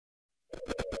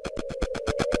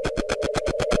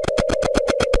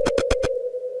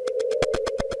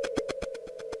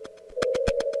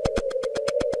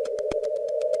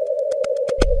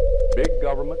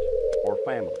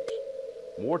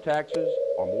taxes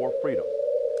or more freedom?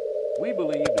 We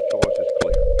believe the choice is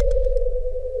clear.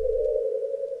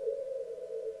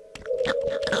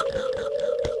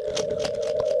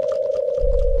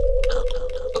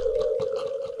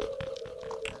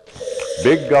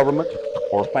 Big government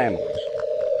or families?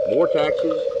 More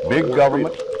taxes? Big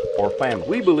government or families?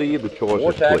 We believe the choice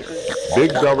is clear.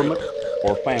 Big government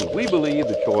or families? We believe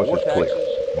the choice is clear.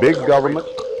 Big government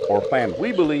or families?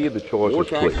 We believe the choice is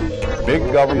clear. Big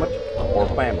government or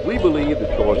families? We believe the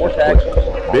choice is clear.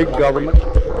 Big government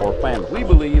or families? We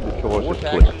believe the choice is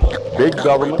clear. Big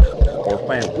government or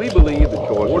families? We believe the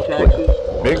choice is clear.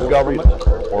 Big government or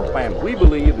families? We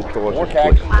believe the choice is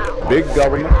clear. Big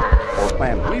government or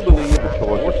families? We believe the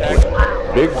choice is clear.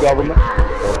 Big government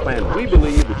or families? We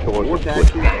believe the choice is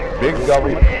clear. Big government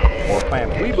or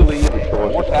families? We believe the choice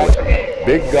is clear.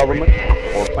 Big government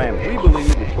or families? We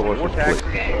believe the choice is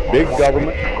clear. Big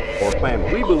government or families?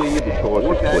 We believe the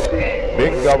choice is clear.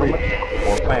 Big government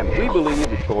or families? We believe the choice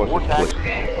is clear.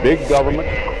 Big government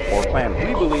or families?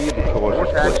 We believe the choice is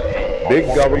clear. Big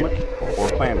government or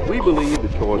families? We believe the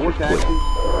choice is clear.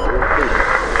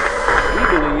 We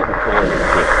believe the choice is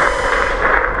clear.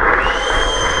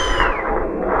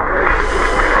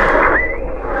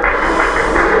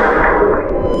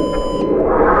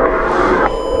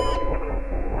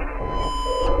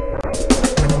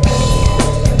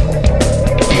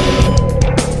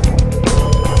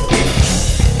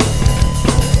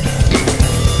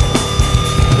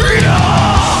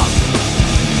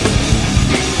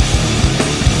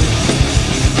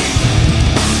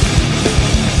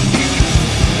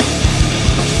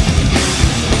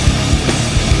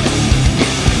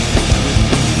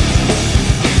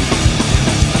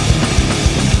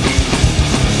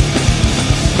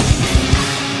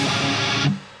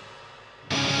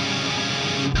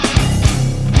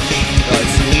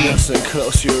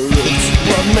 Close your roots.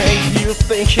 What made you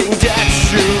thinking that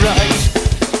you're right?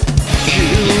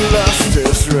 You lost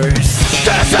this race.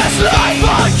 This is life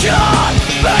again.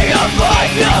 May you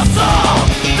find your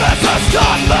soul. This has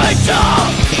got me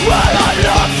down when I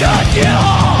look at you.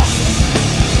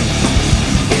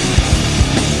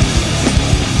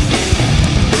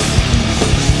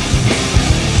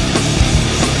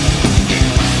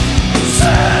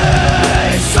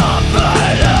 Say something.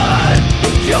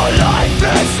 Your life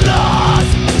is lost.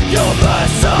 You're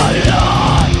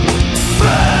alone.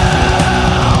 Feel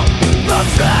the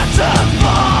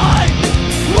satisfied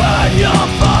when you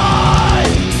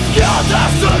find your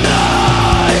destiny.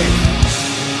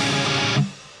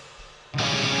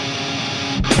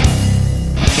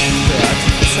 That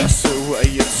test away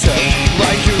you take,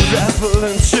 like you revel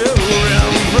into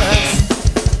remembrance.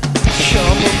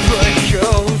 Come and break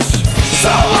yours.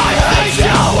 So I hate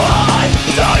you. Why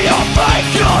do you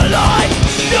fake your life?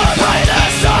 Your pain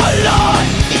is a lie,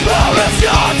 or is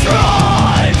your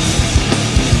tribe?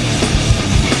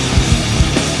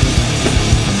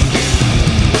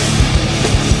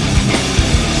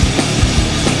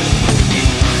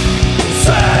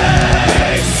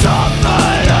 Say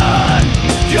something.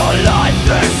 Your life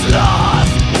is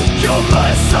lost. You're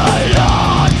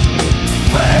misalone.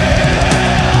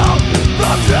 Feel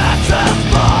the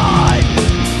satisfied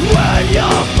when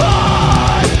you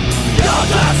find your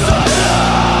destiny.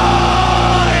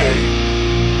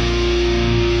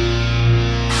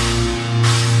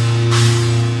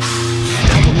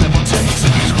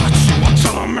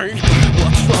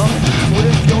 What's wrong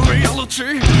with your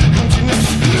reality? Emptiness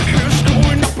is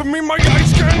going up in me, my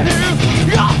eyes can hear.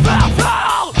 I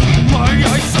feel, my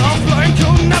eyes are blank,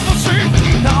 you'll never see.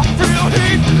 I feel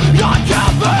heat, I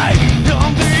can't be.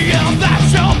 I'm the air that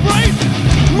shall breathe.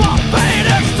 My pain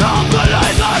is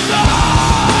tumbling on me.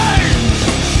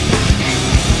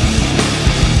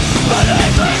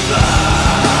 Believe in me.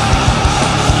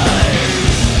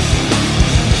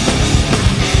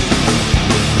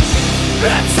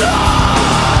 It's I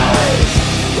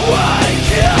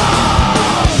wake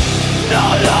up, no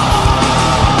lie.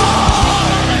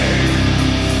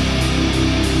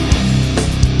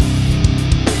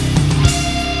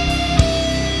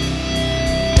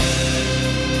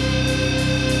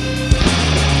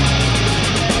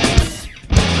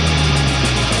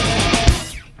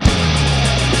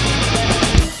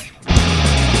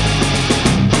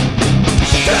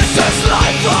 This is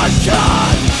life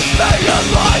again. May you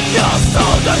like your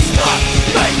soul disgust.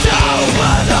 May you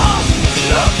enough.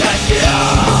 Look at you.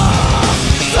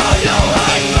 So you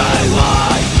hate me,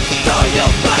 why? Do you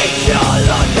think you're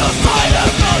on your side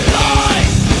of the line?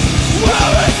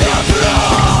 Where is your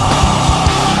pride?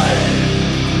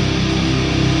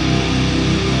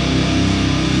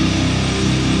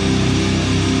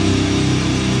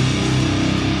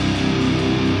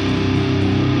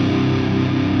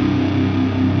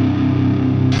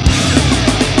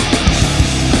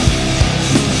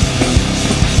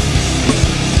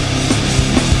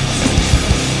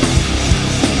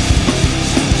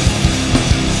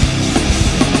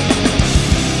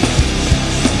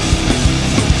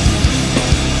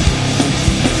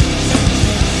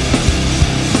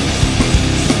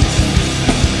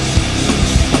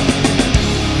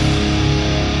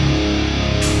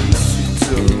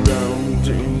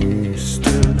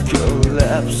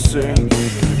 collapsing,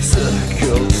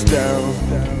 circles down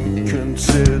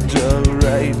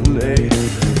considerately.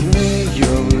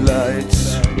 Neon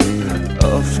lights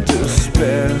of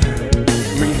despair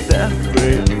mean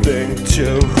everything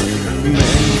to me.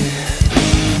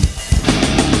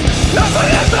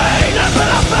 Nothing in me, nothing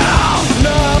I found.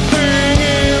 Nothing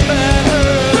in that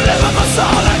hurt. Live in my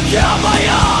soul and kill my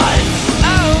eyes.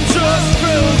 I'm just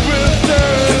filled with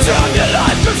dirt. Consume your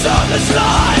life, consume this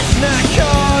life.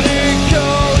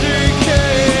 Narcotical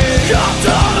decay. Come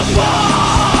down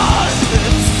apart.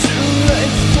 It's too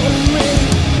late for me.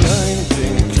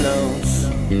 Blinding clowns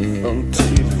on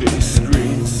TV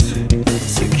screens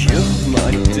secure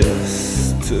my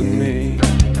destiny.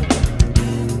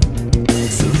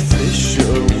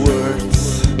 Official words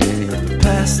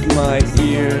past my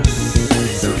ears,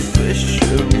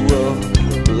 official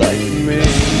like me.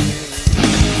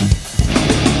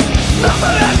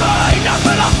 Nothing in me,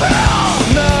 nothing I feel.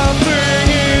 Nothing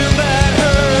in that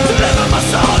hurt. Live in my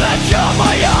soul and kill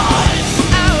my eyes.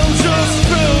 I'm just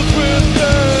filled with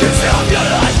dirt. Consume your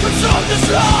life, consume this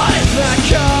life.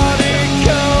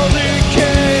 Narcotical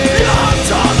decay. I'm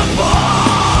torn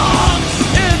apart.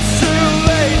 It's too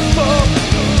late for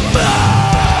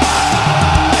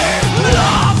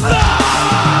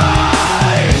nothing.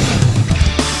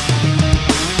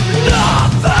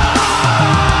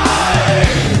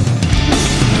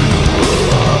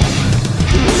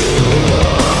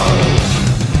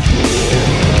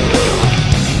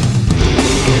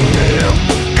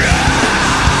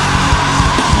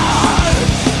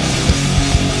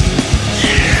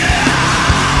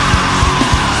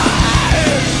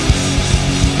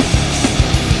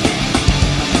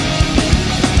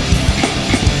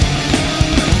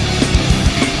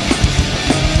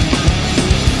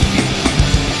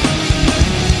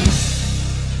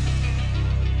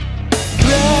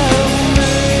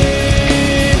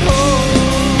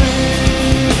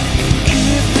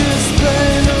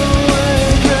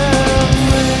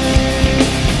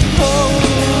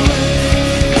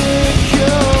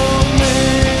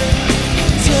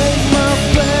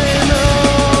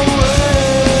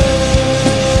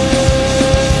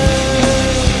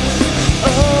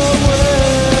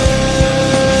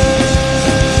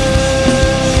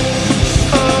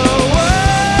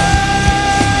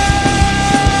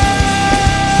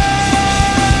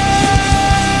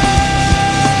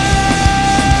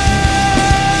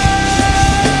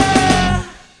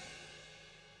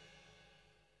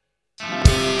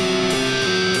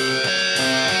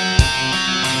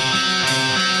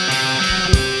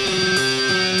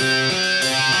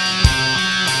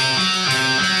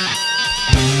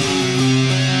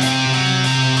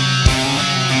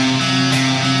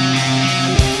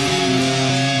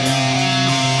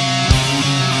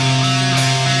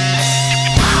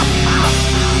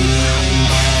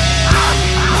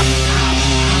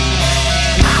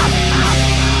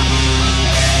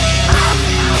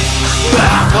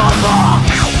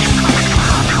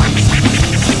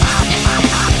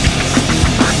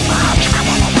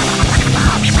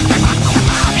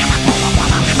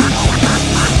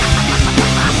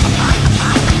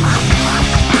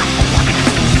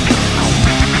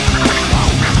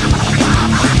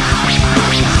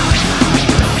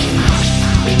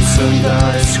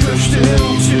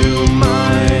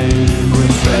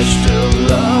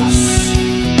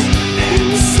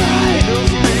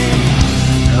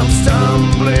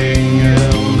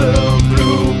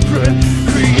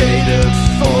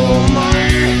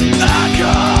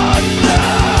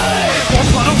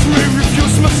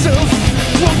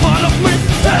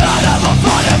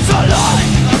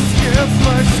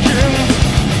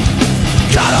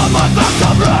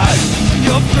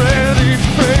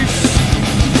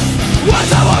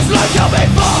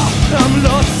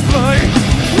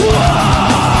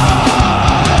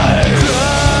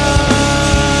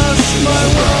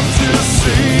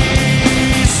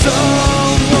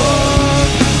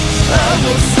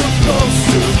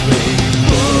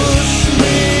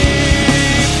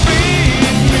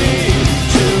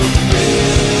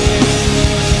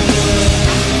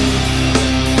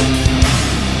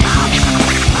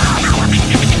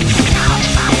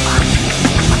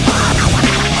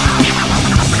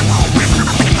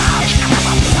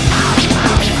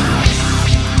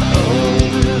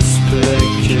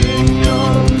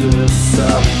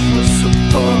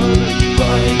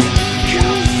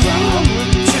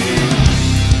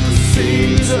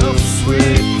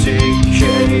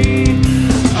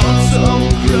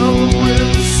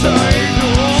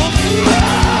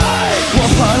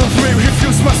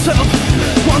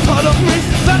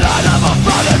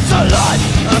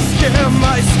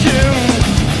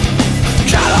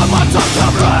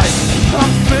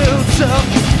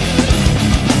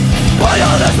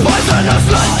 this poisonous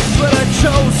life, but I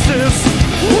chose this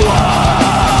life.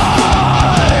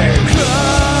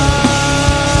 Crush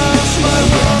my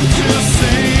want to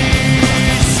see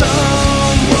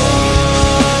someone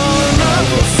I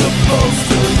was supposed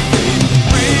to be.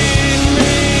 Read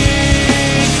me,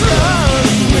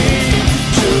 crush me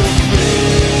to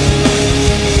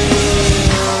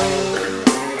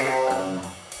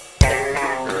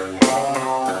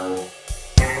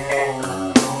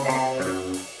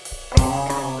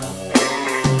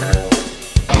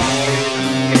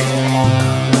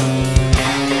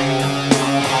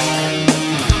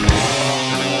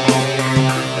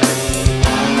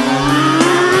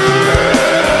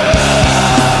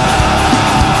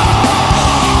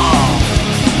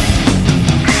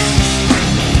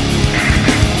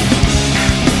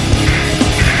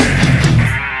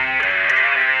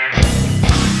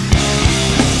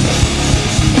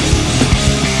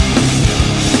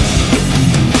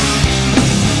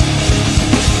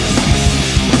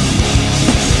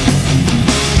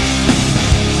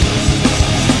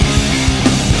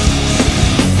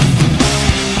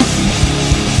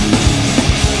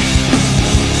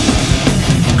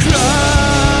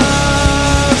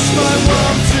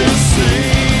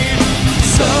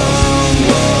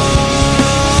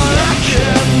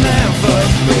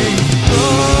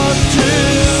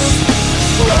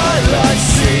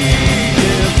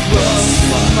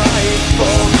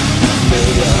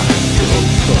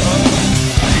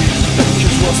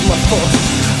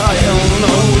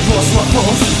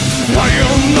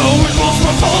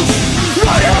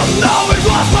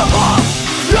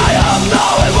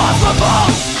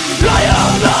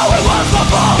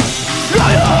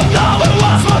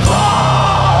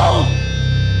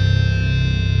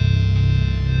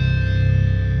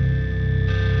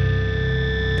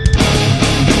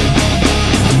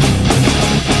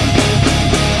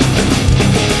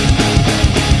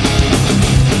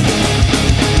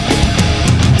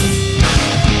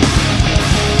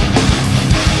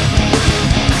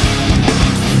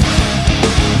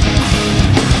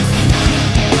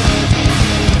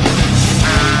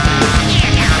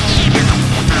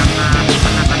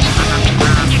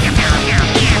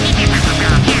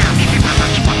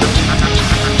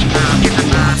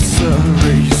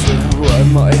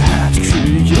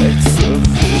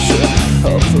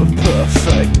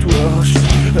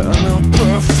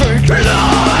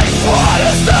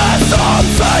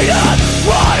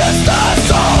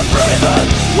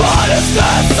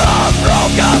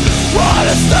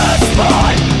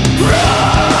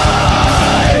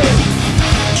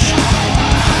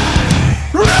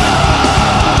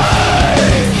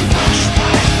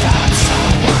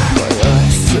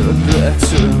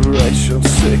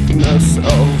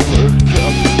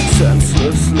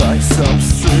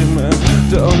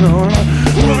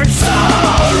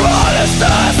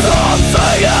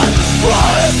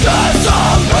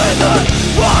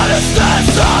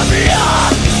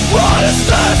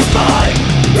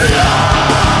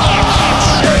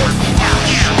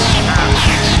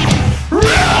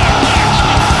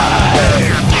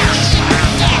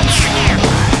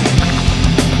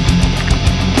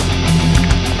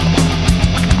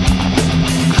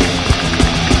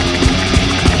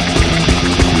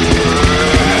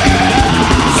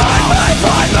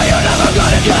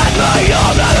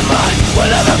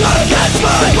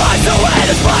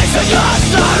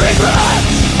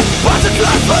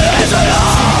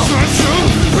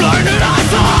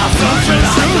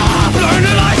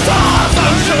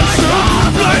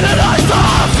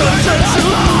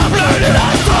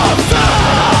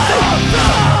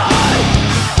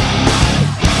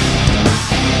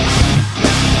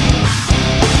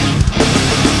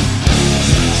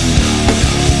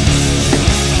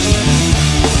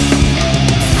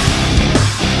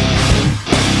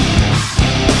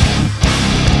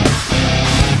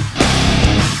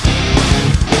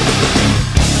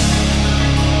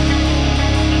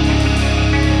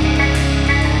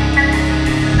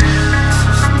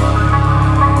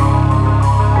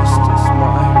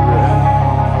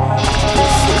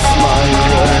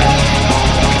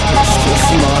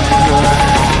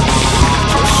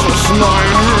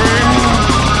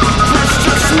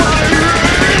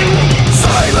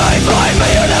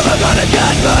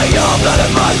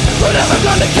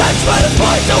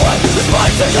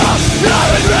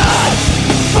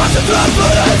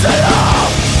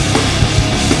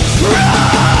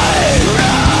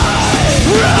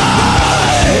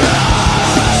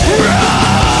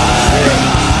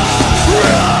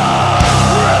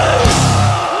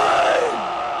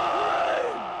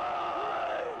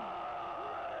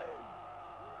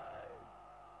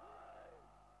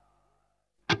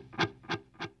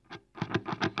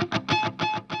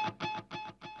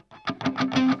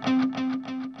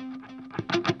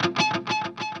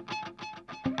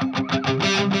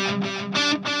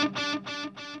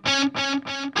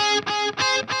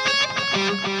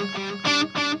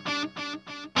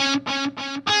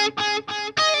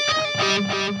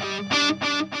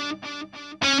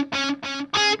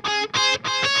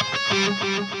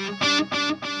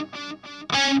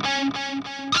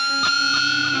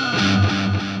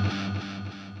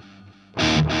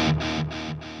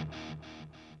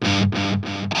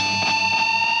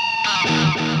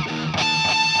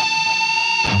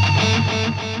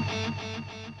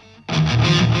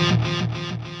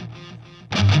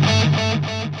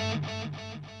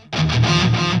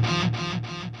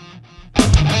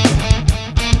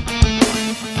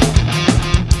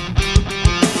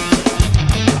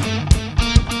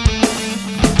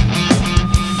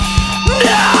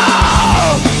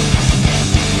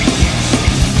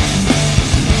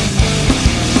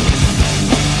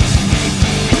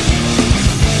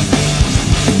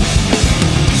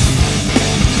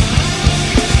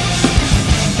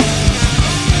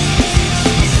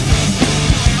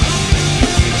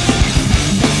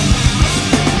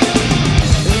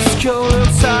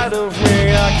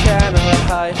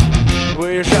high.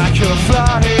 Wish I could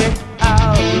fly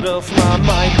out of my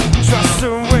mind. Trust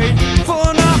and wait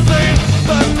for nothing,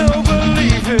 but no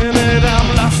belief in it. I'm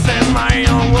lost in my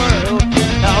own world.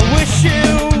 I wish you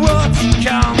would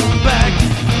come back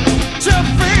to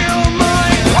feel my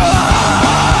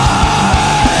pain.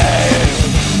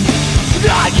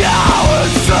 I go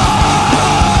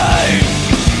inside.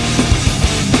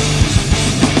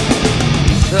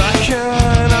 I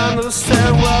can't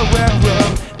understand why we're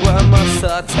wrong. Why must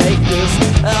I take this?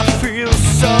 I feel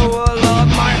so alone.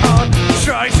 My heart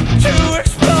tries to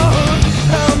explode.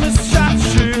 I'm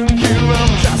misjudging you.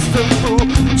 I'm just a fool,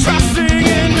 trusting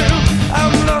in you.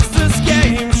 I'm lost this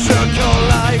game, shook your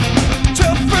life to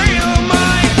feel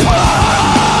my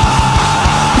pain.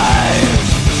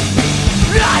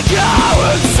 I go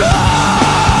inside.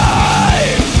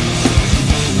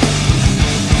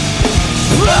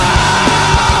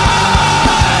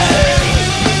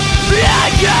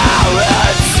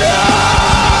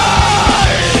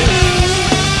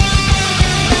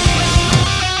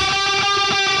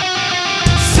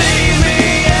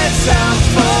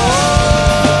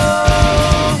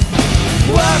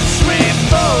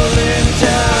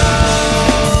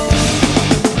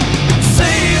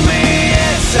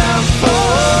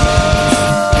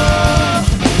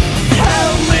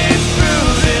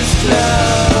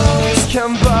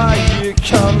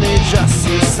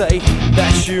 Say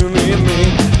that you need me.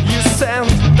 You sent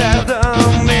that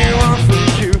only one for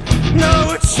you. No,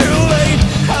 it's too late.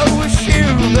 I wish you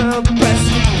the best.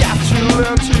 You got to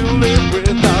learn to live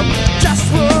without just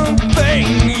one thing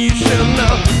you should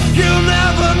know. You'll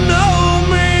never know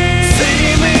me.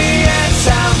 See me as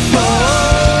I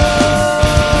fall.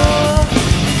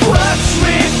 Watch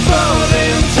me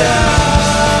falling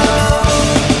down.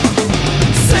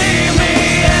 See me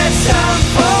as I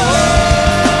fall.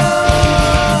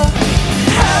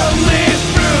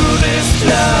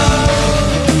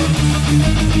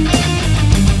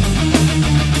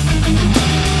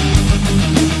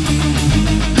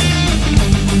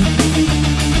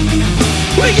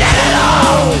 We get it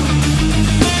all!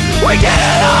 We get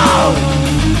it all!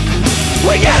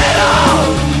 We get it all!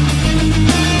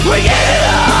 We get it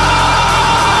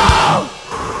all!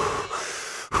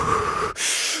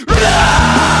 No!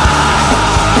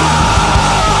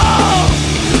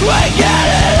 We get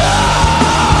it all!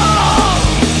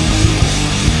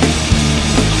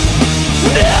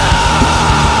 No!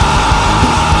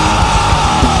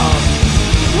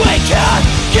 We can't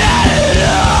get it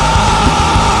all!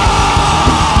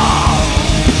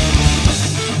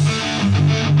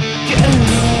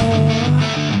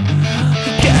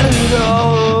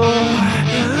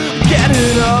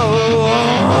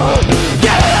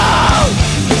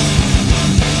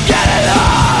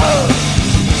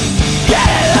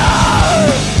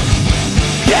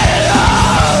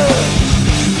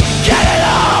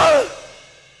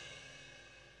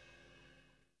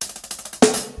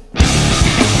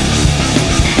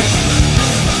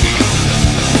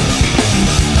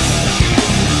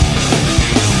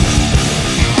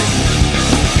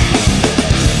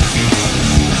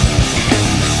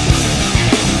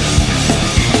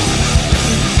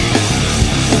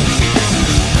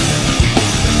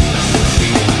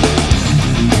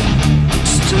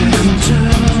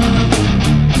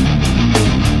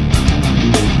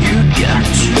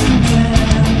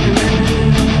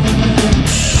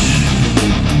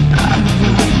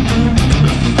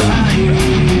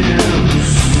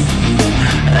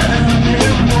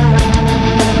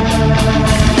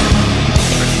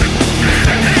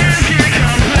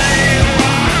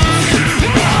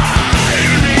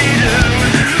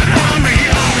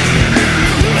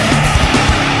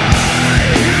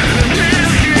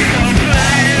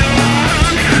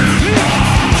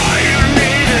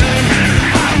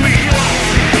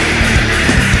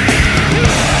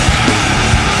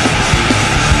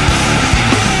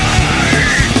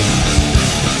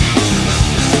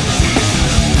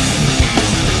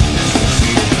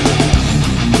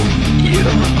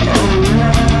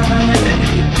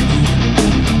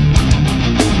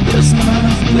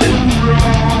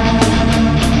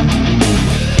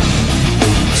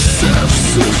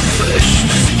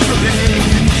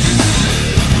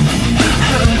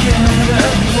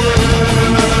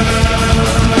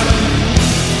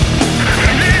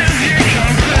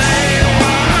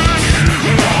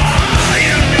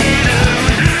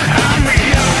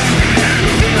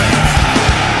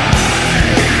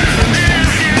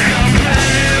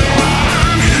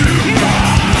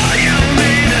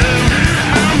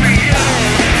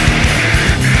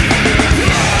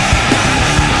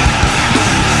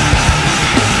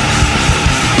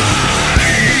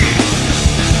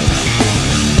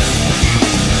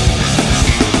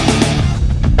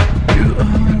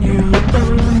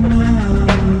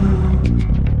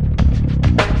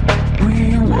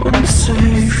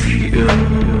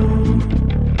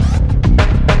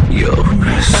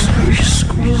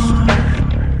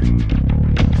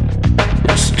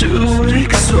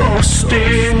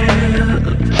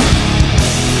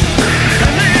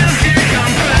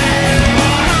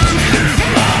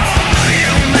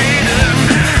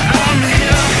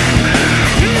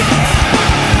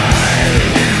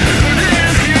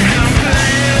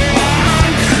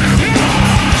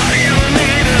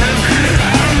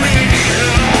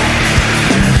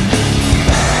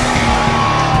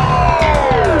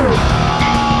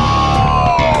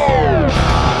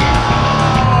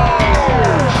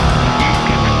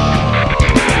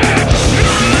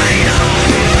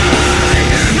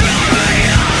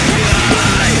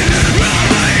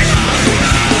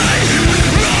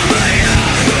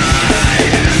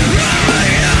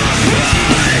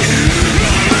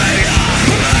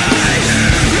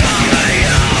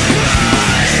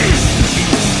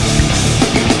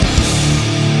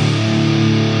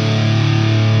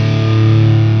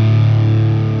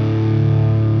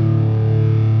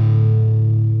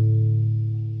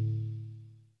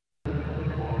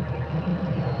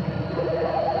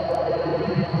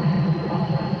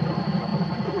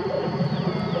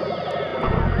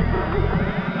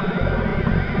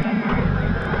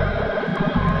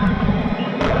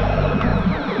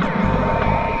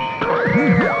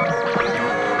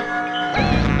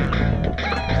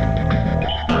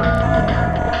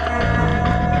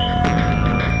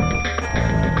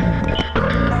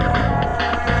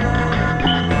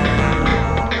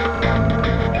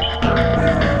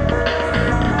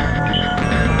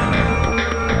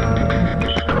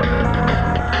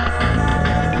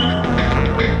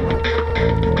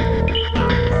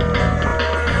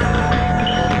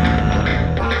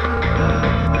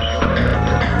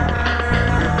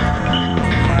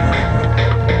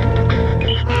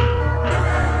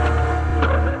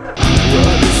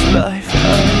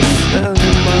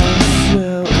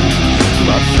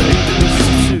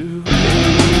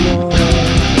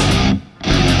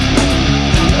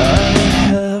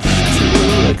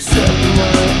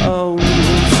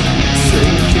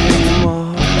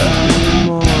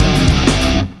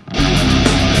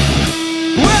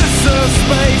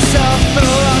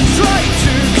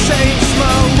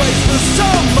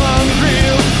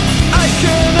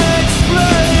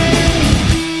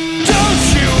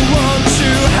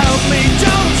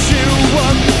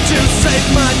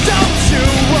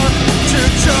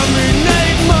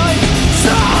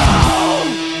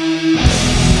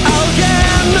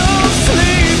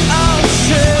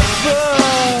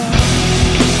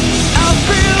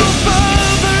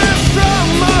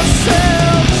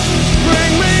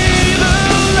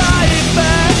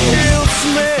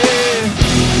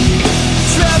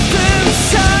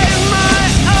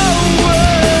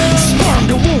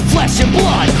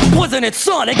 Its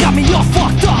son, it got me all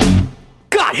fucked up.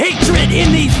 Got hatred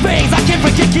in these veins, I can't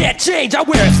forget, can't change. I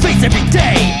wear his face every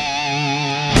day.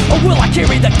 Or will I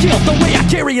carry the guilt the way I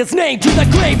carry his name to the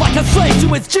grave, like a slave to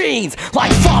his genes,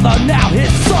 like father now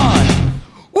his son?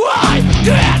 I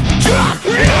can't trust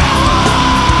you.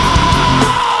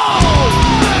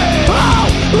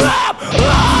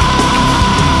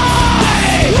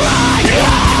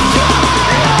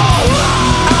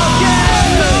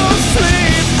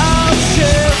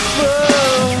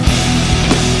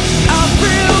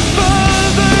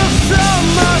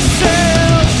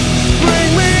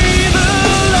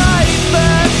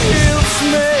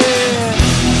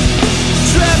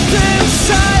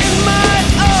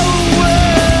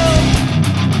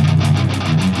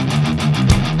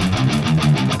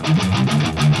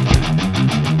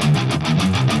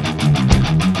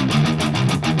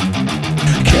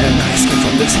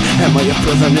 Am I a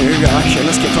prisoner? I can't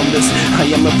escape from this. I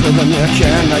am a prisoner.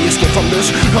 Can I escape from this?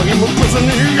 I am a prisoner.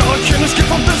 I can't escape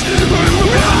from this. I am a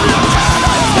prisoner. Can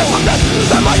I escape from this?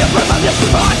 Am I a prisoner?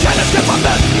 I can't escape from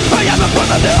this. I am a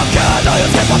prisoner. Can I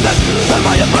escape from this? Am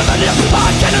I a prisoner?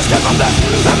 I can't escape from this.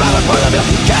 Am I a prisoner?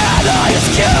 Can I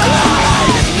escape?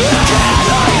 Can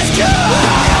I escape?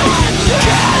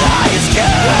 Can I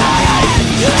escape?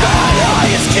 Can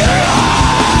I escape?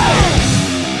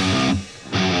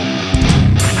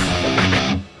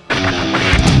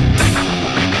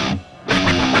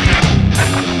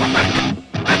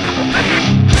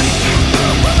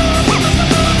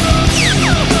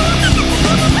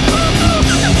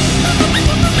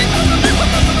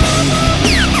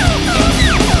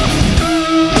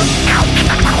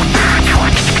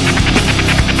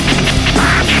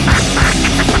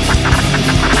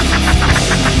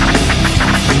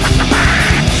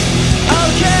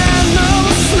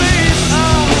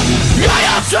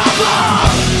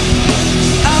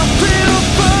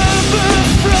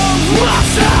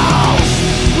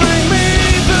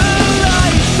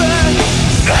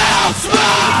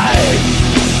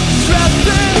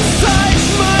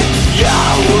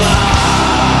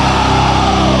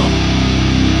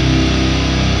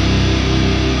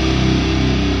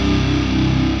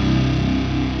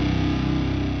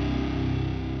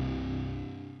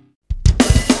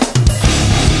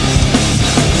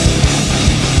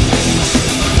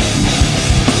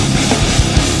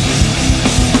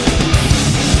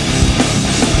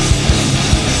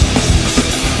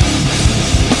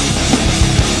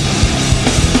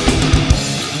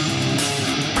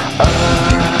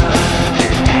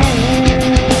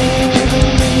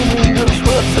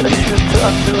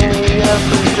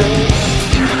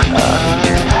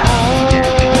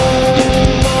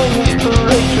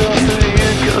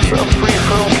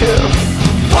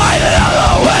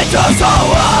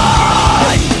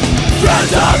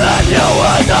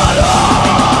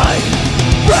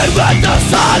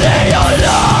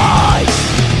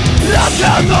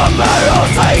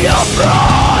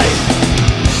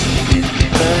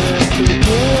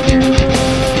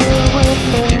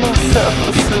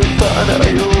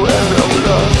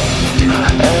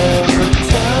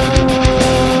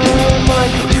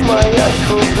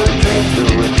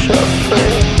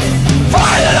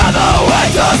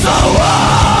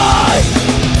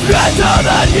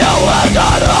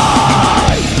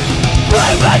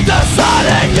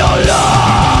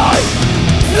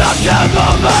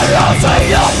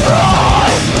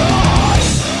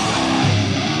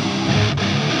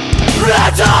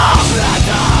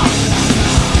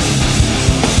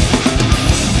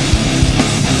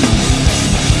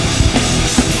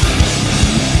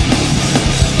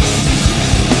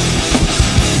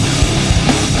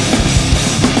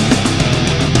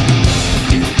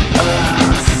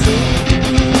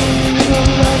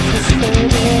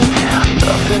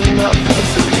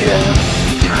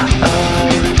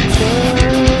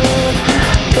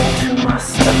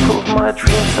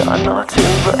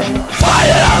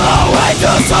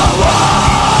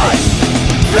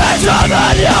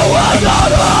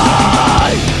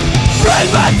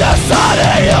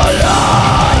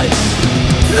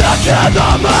 Look at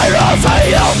the mirrors of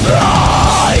your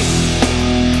pride.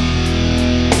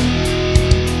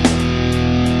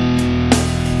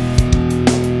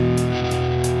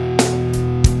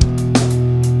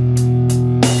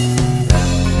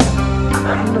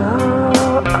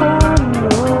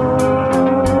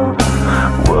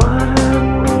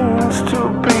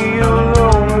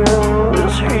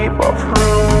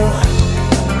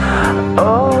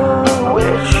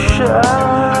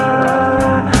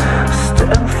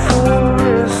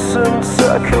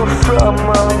 shackled from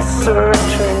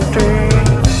uncertainty.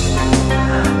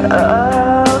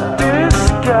 Out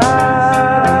disguise,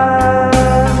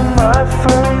 my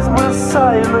face was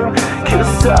silent,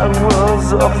 'cause I was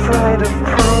afraid of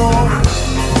proof.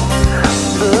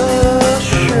 The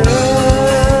shame,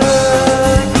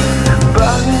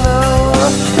 but now I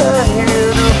stand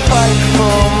here to fight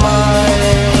for my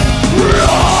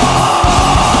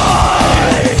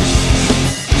right,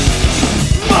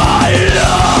 my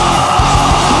life,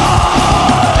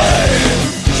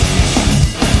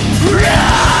 right,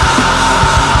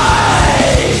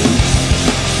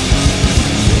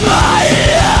 my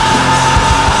life.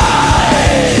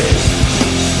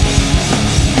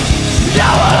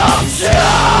 Now I'm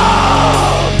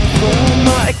down for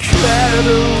my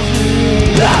cradle,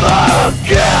 never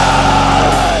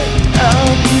again.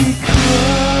 I'll be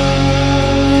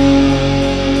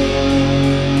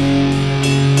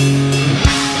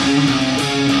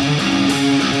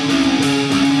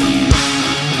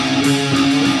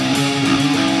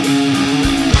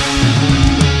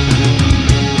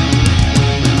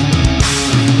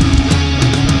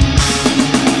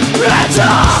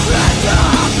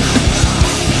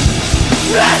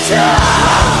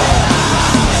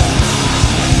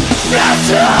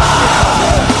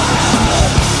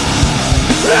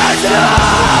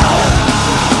Better!